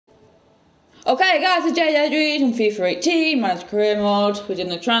Okay guys, it's JJ from FIFA 18, managed career mode, we're doing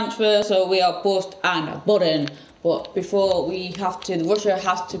the transfer, so we are bust and a button. But before Russia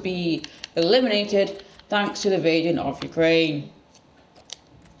has to be eliminated thanks to the invasion of Ukraine.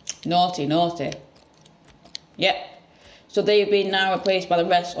 Naughty, naughty. Yep. So they've been now replaced by the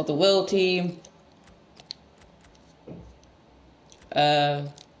rest of the world team.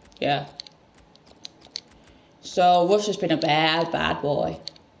 Yeah. So Russia's been a bad boy.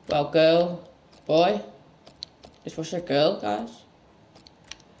 Well, girl, boy. Is Russia a girl, guys?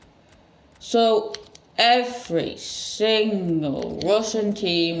 So every single Russian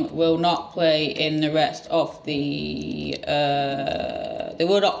team will not play in the rest of the. They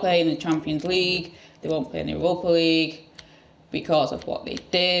will not play in the Champions League. They won't play in the Europa League because of what they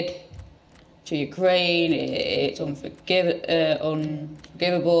did to Ukraine. It's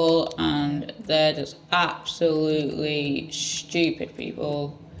unforgivable, and they're just absolutely stupid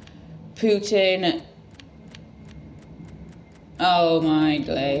people. Putin. Oh my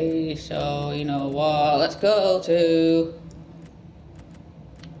god, so you know what, let's go to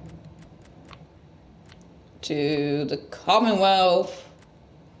the Commonwealth.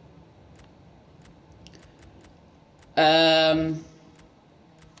 And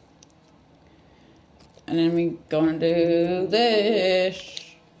then we're gonna do this.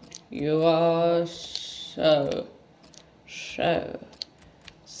 You are so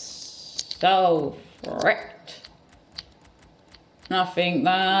fricked. And I think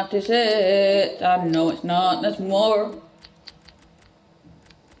that is it. I know it's not, there's more.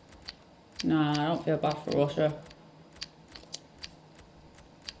 Nah, I don't feel bad for Russia.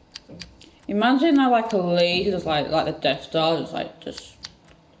 Imagine how like a laser, just like the Death Star, just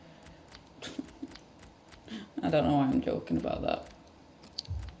I don't know why I'm joking about that.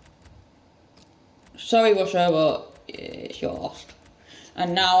 Sorry Russia, but it's your loss.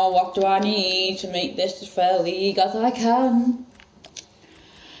 And now what do I need to make this as fair league as I can?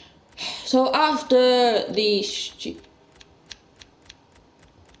 So after the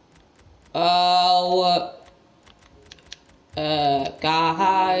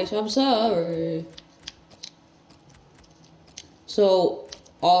guys, I'm sorry. So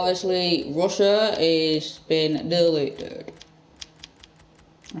obviously Russia is been deleted.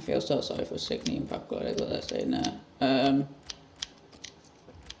 I feel so sorry for Signy and Pakistan, but that's in there.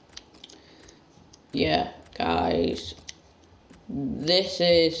 Yeah, guys, this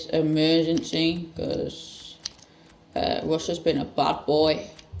is emergency because Russia's been a bad boy,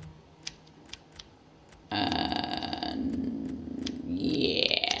 and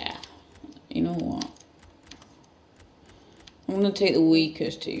yeah, you know what? I'm gonna take the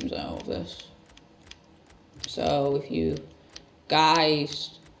weakest teams out of this. So if you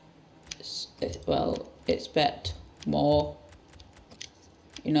guys, expect more.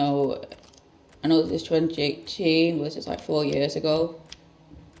 You know, I know this is 2018, but this is like 4 years ago.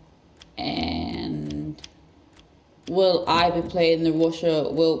 And will I be playing the Russia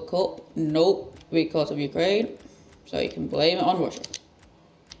World Cup? Nope, because of Ukraine. So you can blame it on Russia.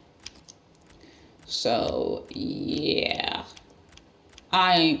 So yeah,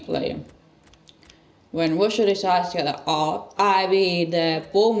 I ain't playing. When Russia decides to get their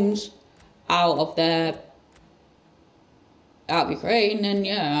bums out of Ukraine, then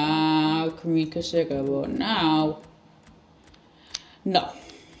yeah, I can reconsider. But now, no,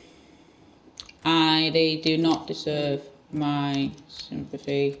 they do not deserve my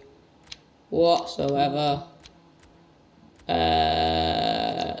sympathy whatsoever.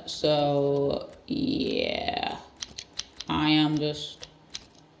 So yeah, I am just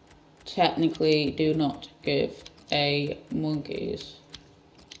technically do not give a monkeys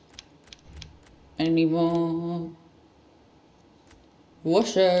anymore.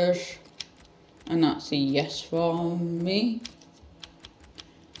 Russia's, and that's a yes from me.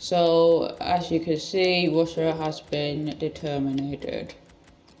 So as you can see, Russia has been terminated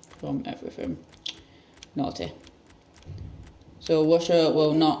from everything. Naughty. So Russia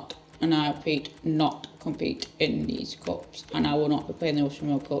will not, and I repeat, not compete in these cups, and I will not be playing the Russian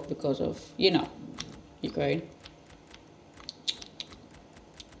World Cup because of, you know, Ukraine.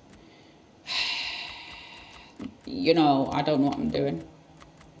 You know, I don't know what I'm doing.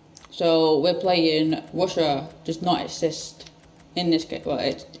 So we're playing Russia does not exist in this game. Well,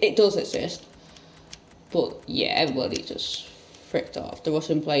 it does exist, but yeah, everybody just fricked off. The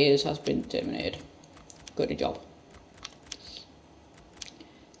Russian players has been terminated. Good job.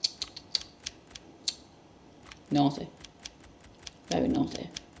 Naughty. Very naughty.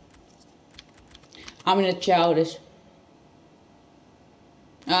 I'm gonna childish.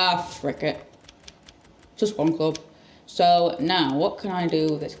 Ah, frick it. Just one club. So now, what can I do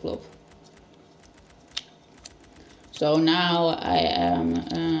with this club? So now I am,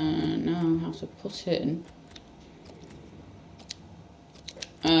 now I have to put in,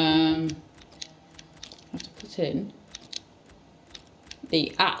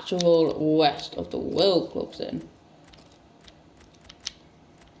 the actual West of the World clubs in.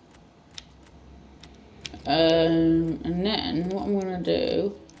 And then what I'm gonna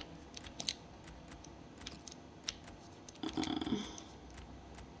do,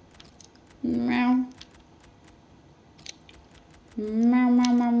 meow. Meow,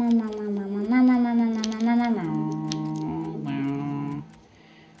 meow, meow, meow, meow, meow, meow, meow, meow, meow, meow, meow, meow, meow.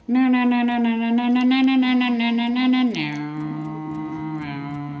 No, no, no, no, no, no, no, no, no, no, no, no, no, no, no, no.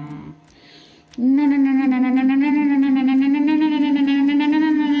 No, no, no, no, no, no, no, no, no,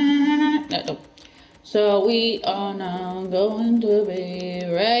 no, no. So we are now going to be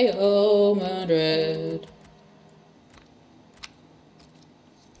Real Madrid.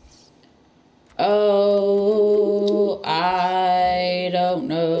 Oh, I don't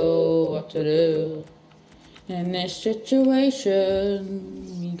know what to do in this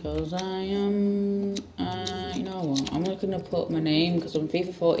situation because I am, you know what, I'm not gonna put my name because on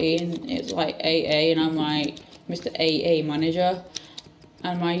FIFA 14 it's like AA and I'm like Mr. AA Manager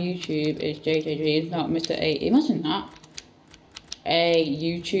and my YouTube is JJG, not Mr. AA. Imagine that. A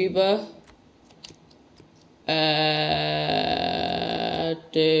YouTuber.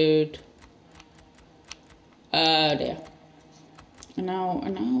 Dude. Dear. And now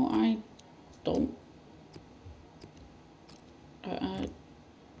I don't.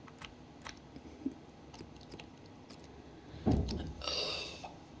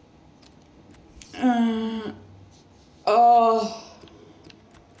 Oh.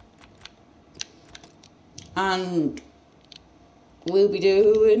 And we'll be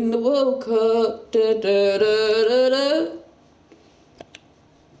doing the World Cup. Da, da, da, da, da.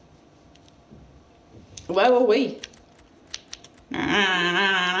 Where were we?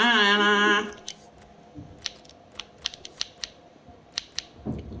 I'm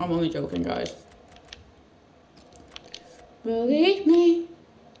only joking, guys. Believe me.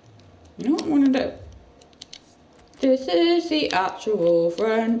 You know what I'm gonna do? This is the actual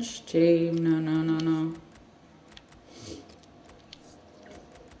French team. No, no, no, no.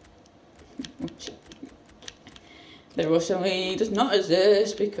 The Russian league does not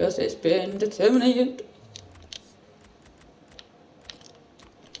exist because it's been determined.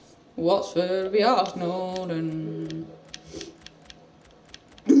 Watford will be Arsenal and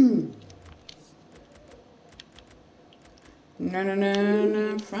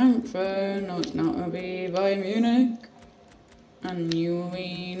no, Frankfurt, no it's not, it'll be Bayern Munich, and you will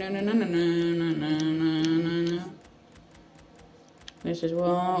be no. This is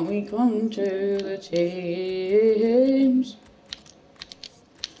what we come to the teams.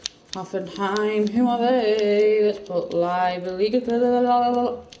 Hoffenheim, who are they? Let's put live Liga.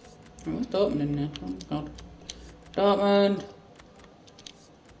 Oh, what's Dortmund in there? Oh god. Dortmund.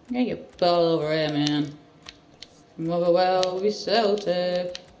 Get your ball over here, man. Motherwell will be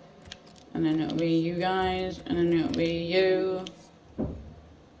Celtic. And then it'll be you guys. And then it'll be you. And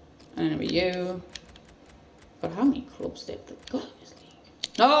then it'll be you. But how many clubs they've got in this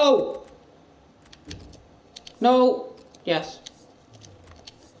league? No! No! Yes.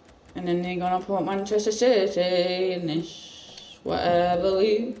 And then they're gonna put Manchester City in this whatever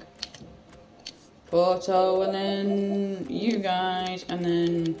league. Porto, and then you guys, and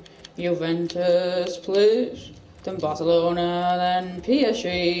then Juventus, please. Then Barcelona, then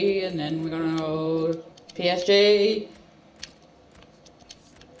PSG, and then we're gonna go PSG.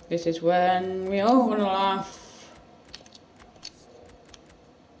 This is when we all gonna laugh.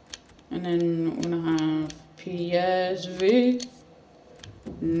 And then we're gonna have PSV.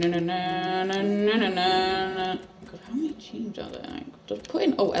 No. God, how many teams are there? Just put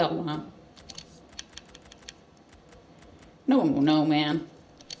in OL now. No one will know, man.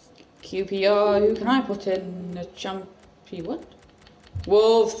 QPR, who can I put in the champion? What?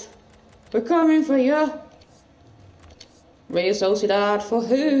 Wolves, we're coming for you. Real Sociedad for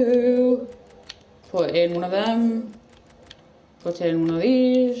who? Put in one of them. Put in one of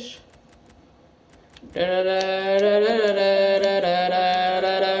these. Now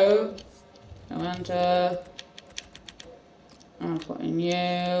enter. I'll put in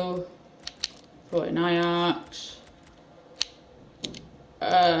you. Put in Ajax.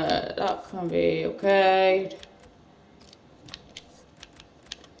 That can be okay.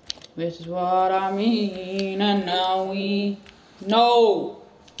 This is what I mean, and now we know.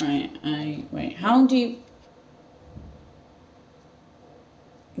 Right, wait, how do you...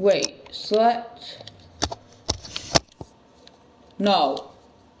 Wait, select... No.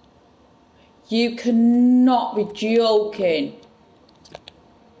 You cannot be joking.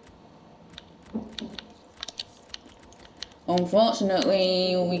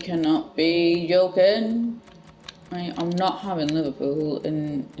 Unfortunately, we cannot be joking. I'm not having Liverpool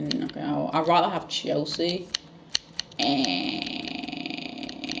in knockout. I'd rather have Chelsea. Okay,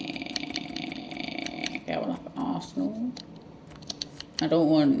 I will have Arsenal. I don't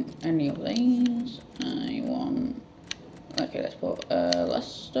want any of these. I want... Okay, let's put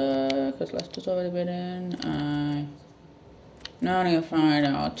Leicester, because Leicester's already been in. Now I need to find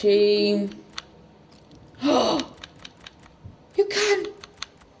our team. You can!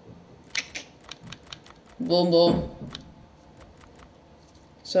 Boom, boom.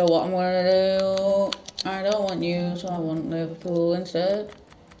 So what I'm gonna do, I don't want you, so I want Liverpool instead.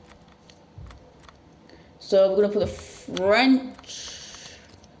 So we're gonna put the French.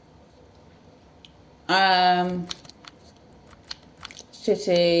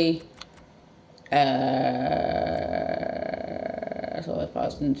 City. So if I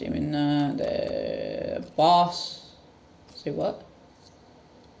was team in there, the boss. See what?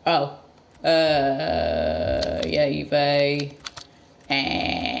 Oh. Yeah, Juve. And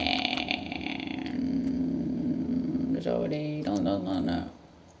there's already no.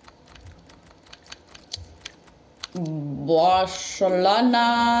 Barcelona,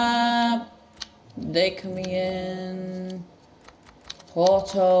 they can be in.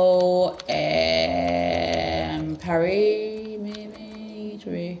 Porto and Paris, maybe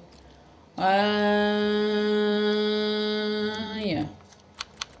 3. Yeah.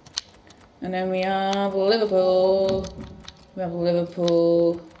 And then we have Liverpool. We have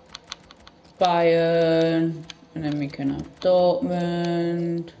Liverpool, Bayern, and then we can have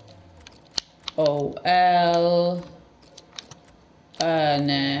Dortmund, OL, and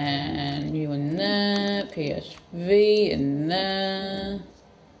then you in there, PSV in there,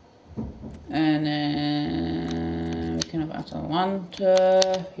 and then we can have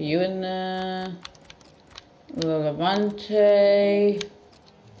Atalanta, you in there, Levante,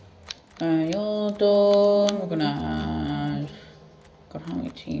 and you're done. We're gonna have, God, how many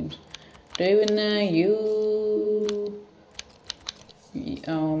teams? Do in there, you.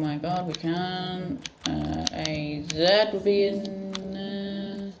 Oh my God, we can't. AZ will be in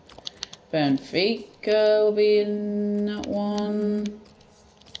there. Benfica will be in that one.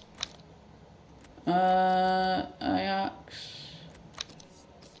 Ajax.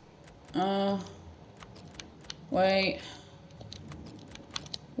 Wait.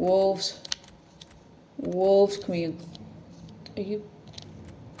 Wolves. Wolves, can we... Are you...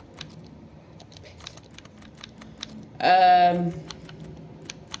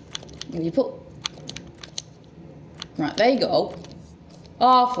 If you put... Right, there you go.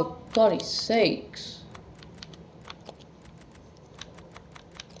 Oh, for God's sakes.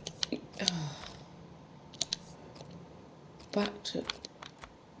 Back to...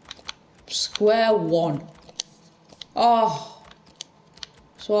 square one. Oh.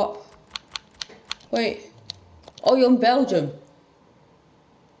 Swap. Wait. Oh, you're in Belgium.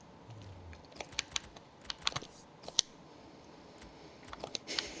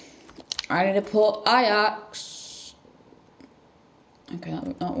 I need to put Ajax. Okay,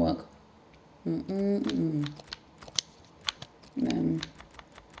 that'll work. Then.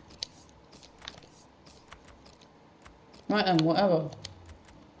 Right then, whatever.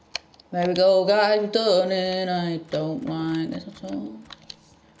 There we go, guys, we've done it. I don't like this at all.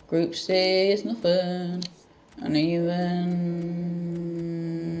 Group C is nothing. And even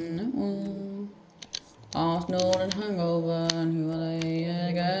that one. Arsenal and Hangover, and who are they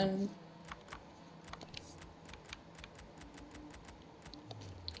again?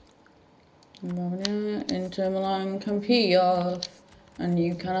 Inter Milan can pee off, and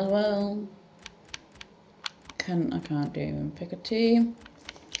you can as well. I can't even pick a team.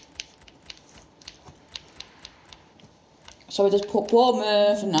 So we just put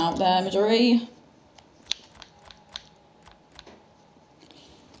Bournemouth and out there misery.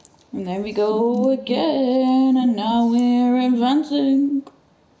 And there we go again, and now we're advancing.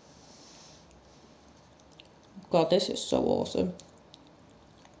 God, this is so awesome.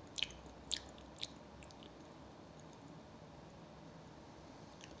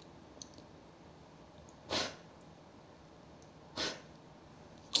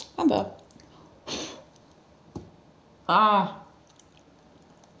 Amber. Ah,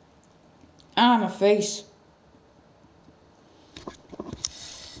 my face.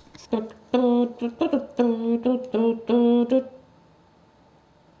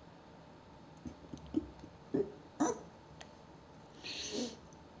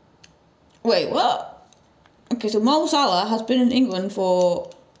 Wait, what? Okay, so Mo Salah has been in England for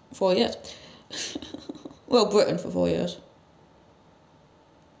 4 years. Well, Britain for 4 years.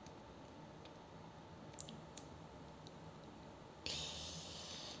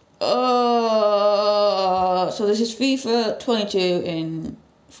 So this is FIFA 22 in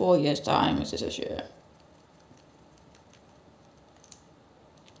 4 years' time. Is this year?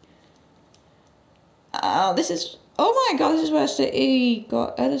 This is. Oh my God! This is where City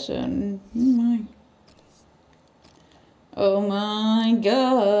got Edison. Oh my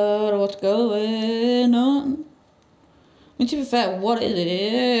God! What's going on? I mean, to be fair, what is it?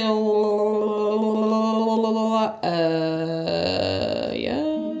 Yeah.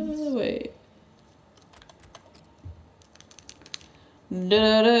 Wait.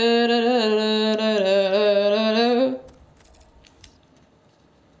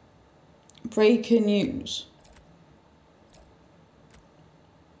 Breaking news.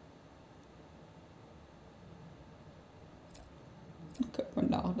 Okay,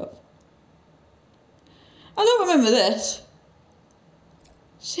 Ronaldo. I don't remember this.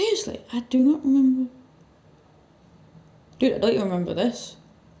 Seriously, I do not remember. Dude, I don't even remember this.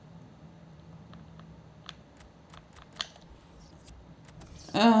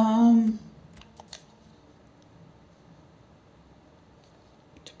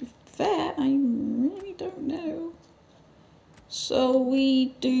 To be fair, I really don't know. So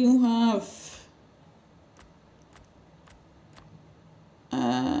we do have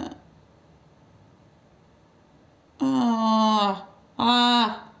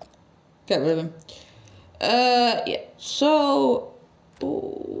get rid of him. Yeah, so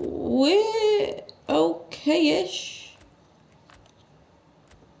we're okay-ish.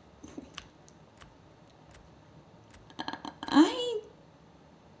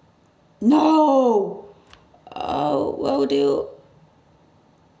 No! Oh, well, do...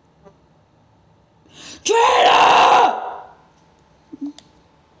 Traitor!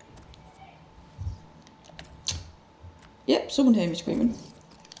 Yep, someone heard me screaming.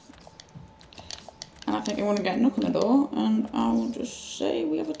 And I think I want to get a knock on the door, and I will just say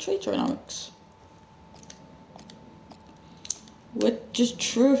we have a traitor in our mix. Which is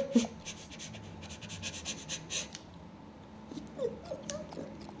true.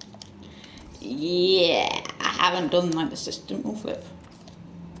 Yeah, I haven't done like the system or flip.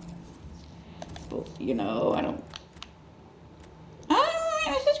 But, you know, I don't...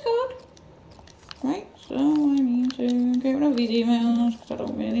 What's this called? Right, so I need to get rid of these emails, because I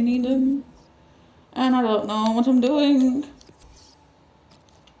don't really need them. And I don't know what I'm doing.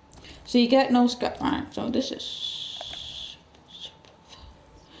 So you get no scat. Right, so this is...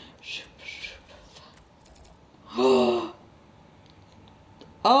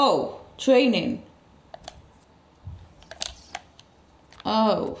 Oh, training.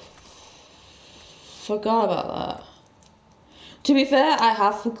 Oh. Forgot about that. To be fair, I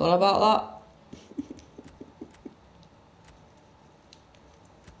have forgot about that.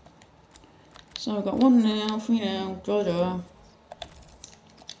 So I've got 1-0, 3-0, Georgia.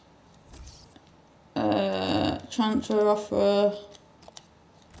 Transfer offer.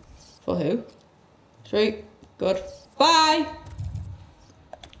 For who? Sweet. Good. Bye!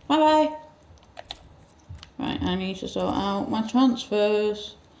 Bye-bye. Right, I need to sort out my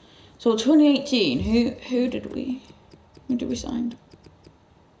transfers. So 2018, who did we sign?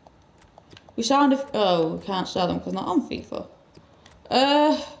 We signed oh, we can't sell them because not on FIFA.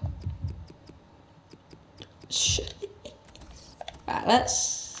 Right,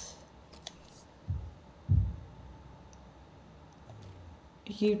 let's...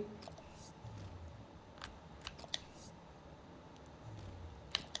 You...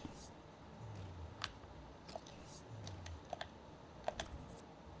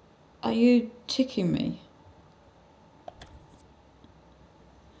 Are you ticking me?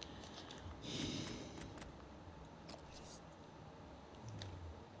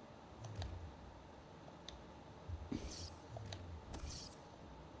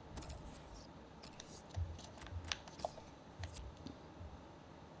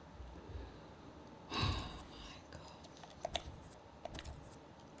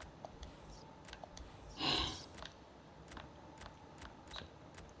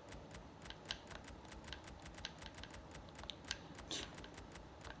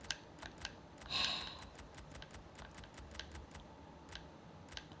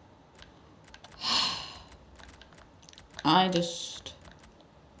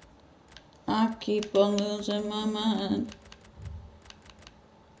 I keep on losing my mind.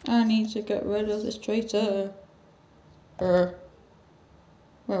 I need to get rid of this traitor. Where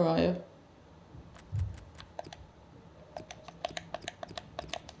are you?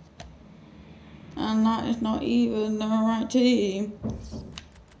 And that is not even the right team.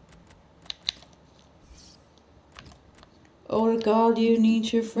 Odegaard, you need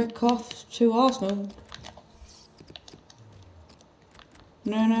to frick off to Arsenal.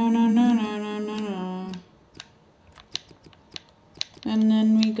 No, no, no, no, no, no, no, no. And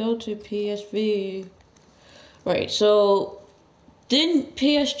then we go to PSV. Right, so didn't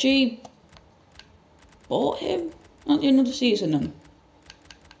PSG bought him at the end of the season then?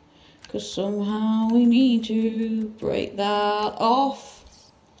 Because somehow we need to break that off.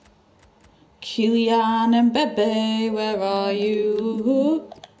 Kylian and Bebe, where are you?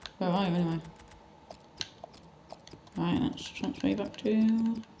 Where are you anyway? Right, let's transfer you back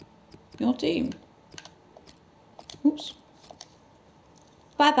to your team. Oops.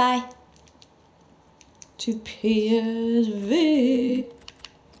 Bye bye. To PSV.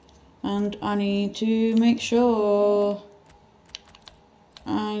 And I need to make sure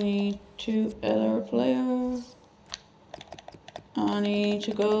I need to enter a player. I need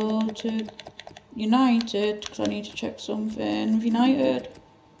to go to United because I need to check something with United.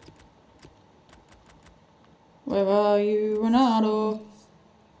 Where are you, Ronaldo?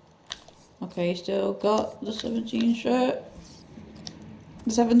 Okay, still got the 17 shirt.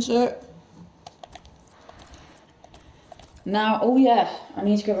 The 7 shirt. Now, oh yeah, I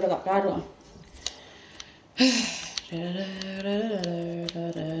need to get rid of that guy, don't I?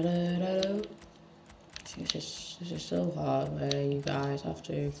 This is so hard where you guys have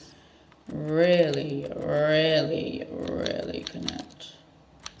to really connect.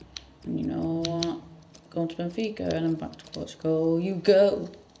 And you know what? Going to Benfica and then back to Portugal. You go.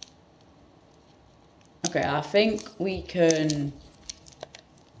 Okay, I think we can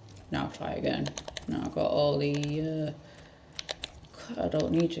now try again. Now I've got all the. I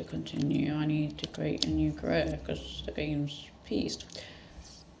don't need to continue. I need to create a new career because the game's pieced.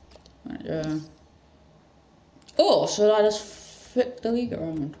 Right, oh, should I just flip the league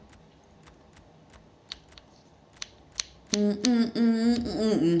around?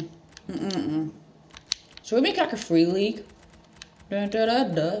 Should we make like a free league?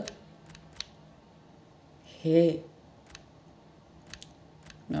 Hey.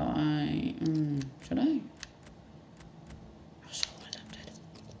 No, should I? I'm so tempted.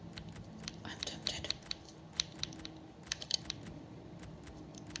 I'm tempted.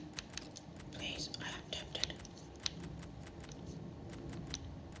 Please, I am tempted.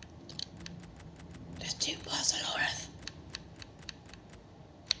 Let's do Barcelona.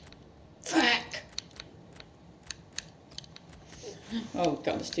 Frack! Oh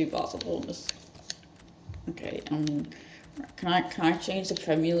god, let's do Barcelona. Okay, can I change the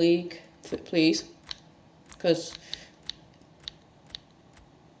Premier League, please? Because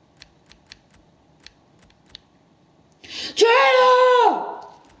China!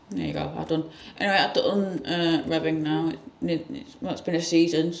 There you go. I've done. Anyway, I've done revving now. It's been a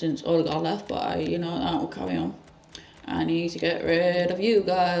season since Odegaard left, but that will carry on. I need to get rid of you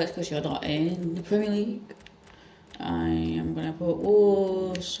guys because you're not in the Premier League. I am gonna put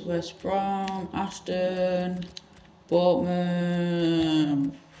Wolves, West Brom, Aston,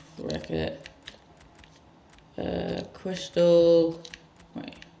 Bournemouth, Wreck-It, Crystal.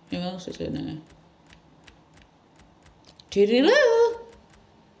 Wait, who else is in there? Toodaloo!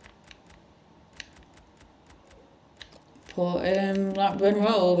 Put in Blackburn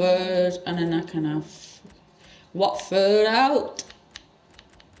Rovers, and then I can have Watford out.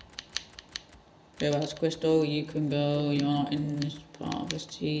 Who else? Crystal, you can go. You're not in this part of this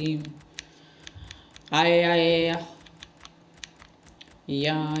team. Yeah.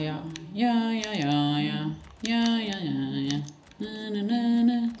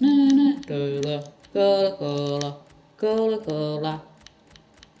 Cola.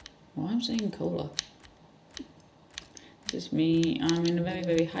 Why am I saying cola? This is me. I'm in a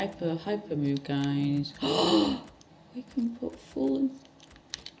very hyper mood, guys. We can put Fulham.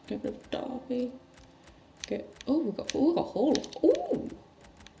 Get rid of Derby. We got Hull. Ooh,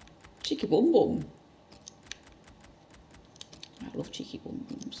 cheeky bum bum. I love cheeky bum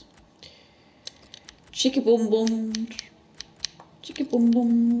bums. Cheeky bum bums.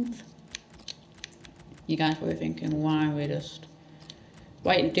 You guys were thinking, why we just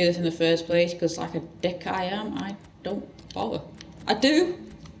didn't do this in the first place? Because like a dick I am, I don't bother. I do,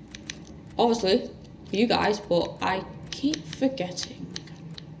 obviously, for you guys, but I keep forgetting.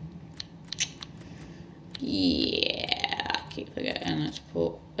 Yeah, I keep forgetting.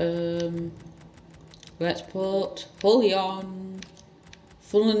 Let's put Fulham.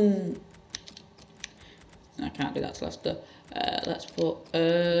 Fulham. I can't do that to Leicester. Let's put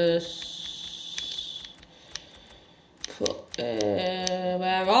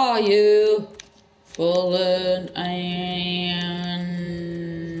where are you? Fulham and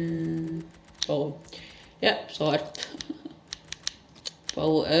Fulham. Yep, sorted.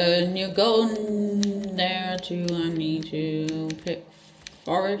 Well, and you're going there to, I need to pick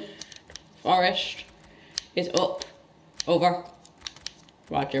forest. Forest is up. Over.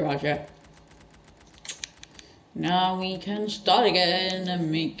 Roger, roger. Now we can start again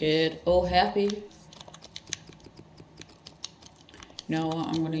and make it all happy. Now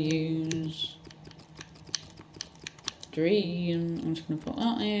I'm gonna use 3 and I'm just gonna put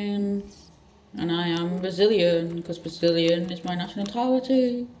that in. And I am Brazilian, because Brazilian is my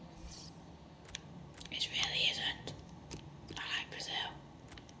nationality. It really isn't. I like Brazil.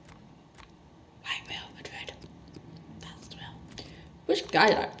 Like Real Madrid. That's well. Which guy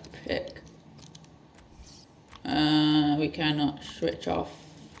did I pick? We cannot switch off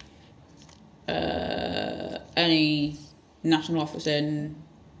any national office in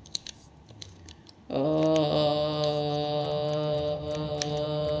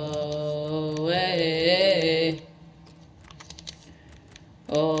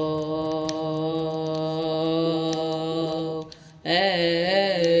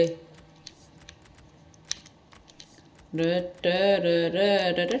hey.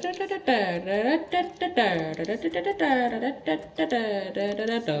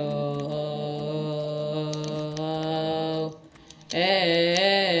 Hey.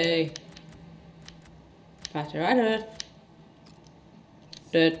 Hey. Pass it right.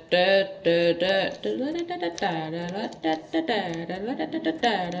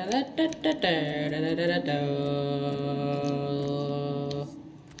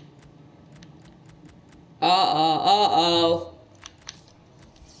 Uh-oh.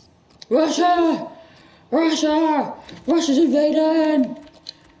 Russia! Russia! Russia's invading!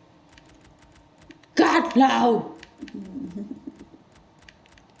 God, no!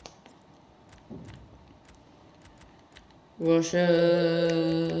 Russia...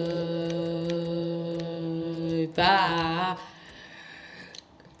 Bye!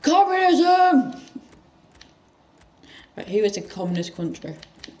 Communism! Right, who is a communist country?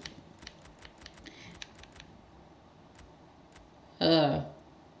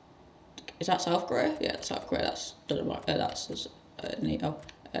 Is that South Korea? Yeah, South Korea. That's doesn't matter. That's NATO.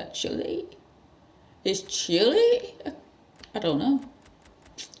 Chile. Is Chile? I don't know.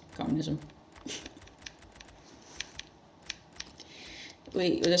 Communism.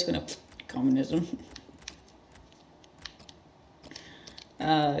 We're just gonna communism.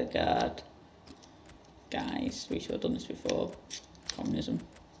 Oh God, guys, we should have done this before. Communism.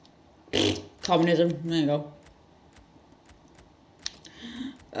 Communism. There you go.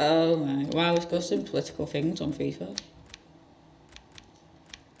 Oh my! Wow, it's got some political things on FIFA.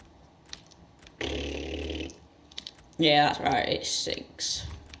 Yeah, that's right. It's 6.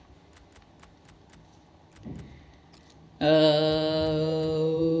 Ole.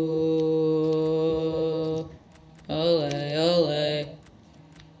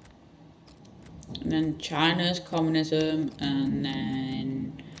 And then China's communism, and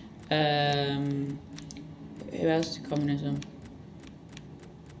then who else is communism?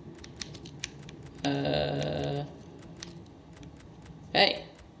 Hey,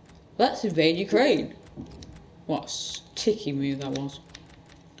 let's invade Ukraine. What a sticky move that was.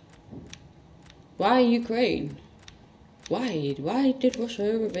 Why Ukraine? Why did Russia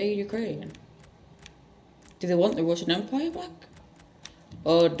invade Ukraine? Do they want the Russian Empire back?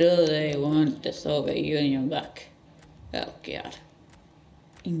 Or do they want the Soviet Union back? Oh God.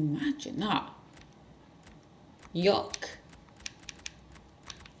 Imagine that. Yuck.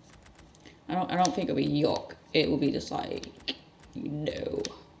 I don't think it'll be yuck. It will be just like, no.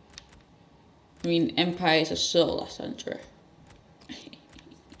 I mean, empires are so last century.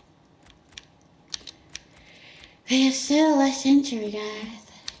 They are so last century, guys.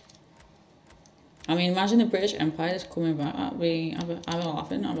 I mean, imagine the British Empire is coming back. I'd be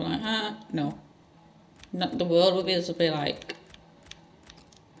laughing. I'd be like, no. The world would be just be like,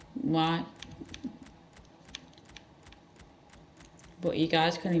 why? But you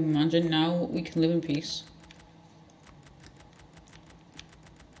guys can imagine now we can live in peace.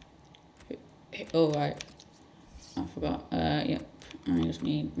 Oh right, I forgot. Yep. I just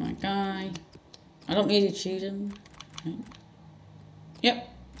need my guy. I don't need to choose him. Yep.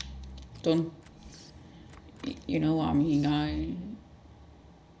 Done. You know what I mean, guy.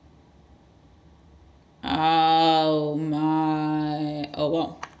 Oh my. Oh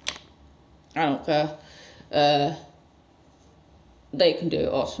well. I don't care. They can do it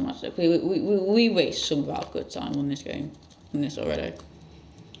automatically. We waste some of our good time on this game. On this already.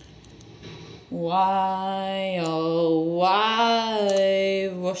 Why, oh why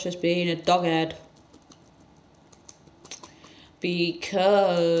Russia's being a doghead?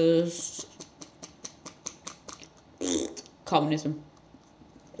 Because communism.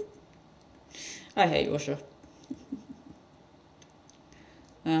 I hate Russia.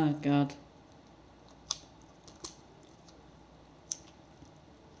 Oh god.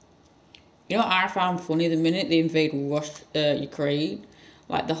 You know what I found funny? The minute they invade Ukraine,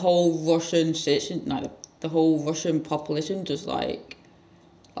 like the whole Russian citizen, like the whole Russian population, just like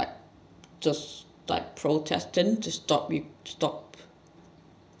protesting to stop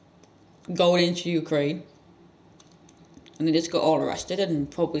going into Ukraine, and they just got all arrested and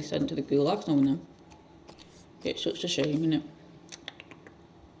probably sent to the gulags. Knowing them, it's such a shame, isn't it?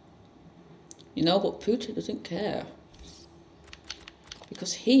 You know, but Putin doesn't care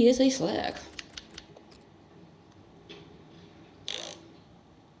because he is a slag.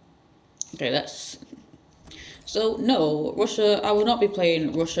 Okay, that's so no Russia. I will not be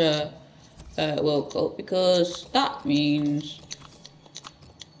playing Russia World Cup because that means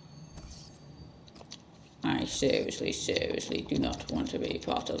I seriously do not want to be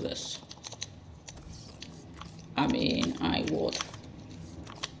part of this. I mean, I would.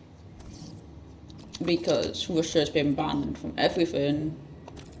 Because Russia's been banned from everything.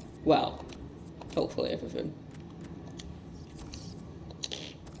 Well, hopefully everything.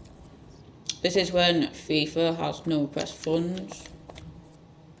 This is when FIFA has no press funds.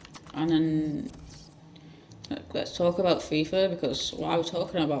 And then let's talk about FIFA because why we're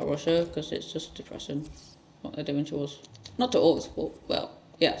talking about Russia because it's just depressing what they're doing to us. Not to us, but well,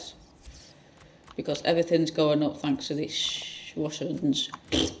 yes. Because everything's going up thanks to these Russians.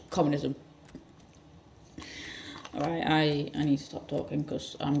 Communism. Alright, I need to stop talking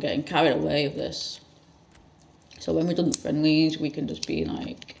because I'm getting carried away with this. So when we're done the friendlies, we can just be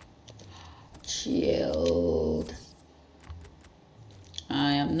like chilled.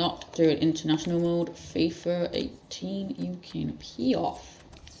 I am not doing international mode. FIFA 18, you can pee off.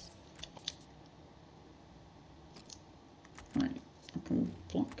 Right, I can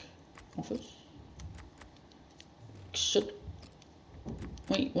block office. Should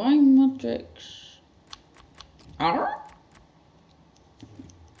wait, why Matrix? Arr?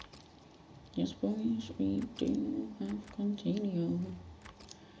 Yes, boys, we do have continue.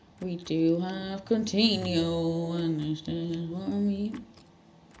 We do have continue, and this is what I mean.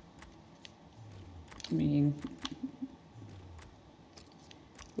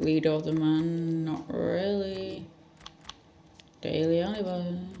 Leader of the man, not really. Daily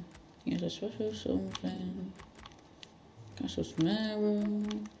alibi, here's a special something. Castle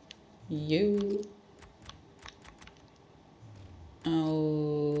Smero, you.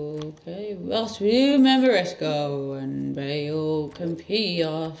 Okay, well, so remember Isco and Bale can pee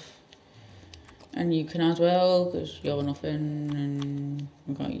off. And you can as well, because you're nothing, and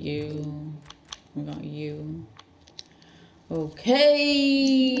we got you. We got you.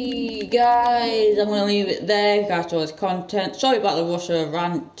 Okay, guys, I'm going to leave it there. If you guys saw this content, sorry about the Russia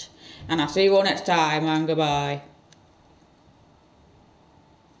rant, and I'll see you all next time, and goodbye.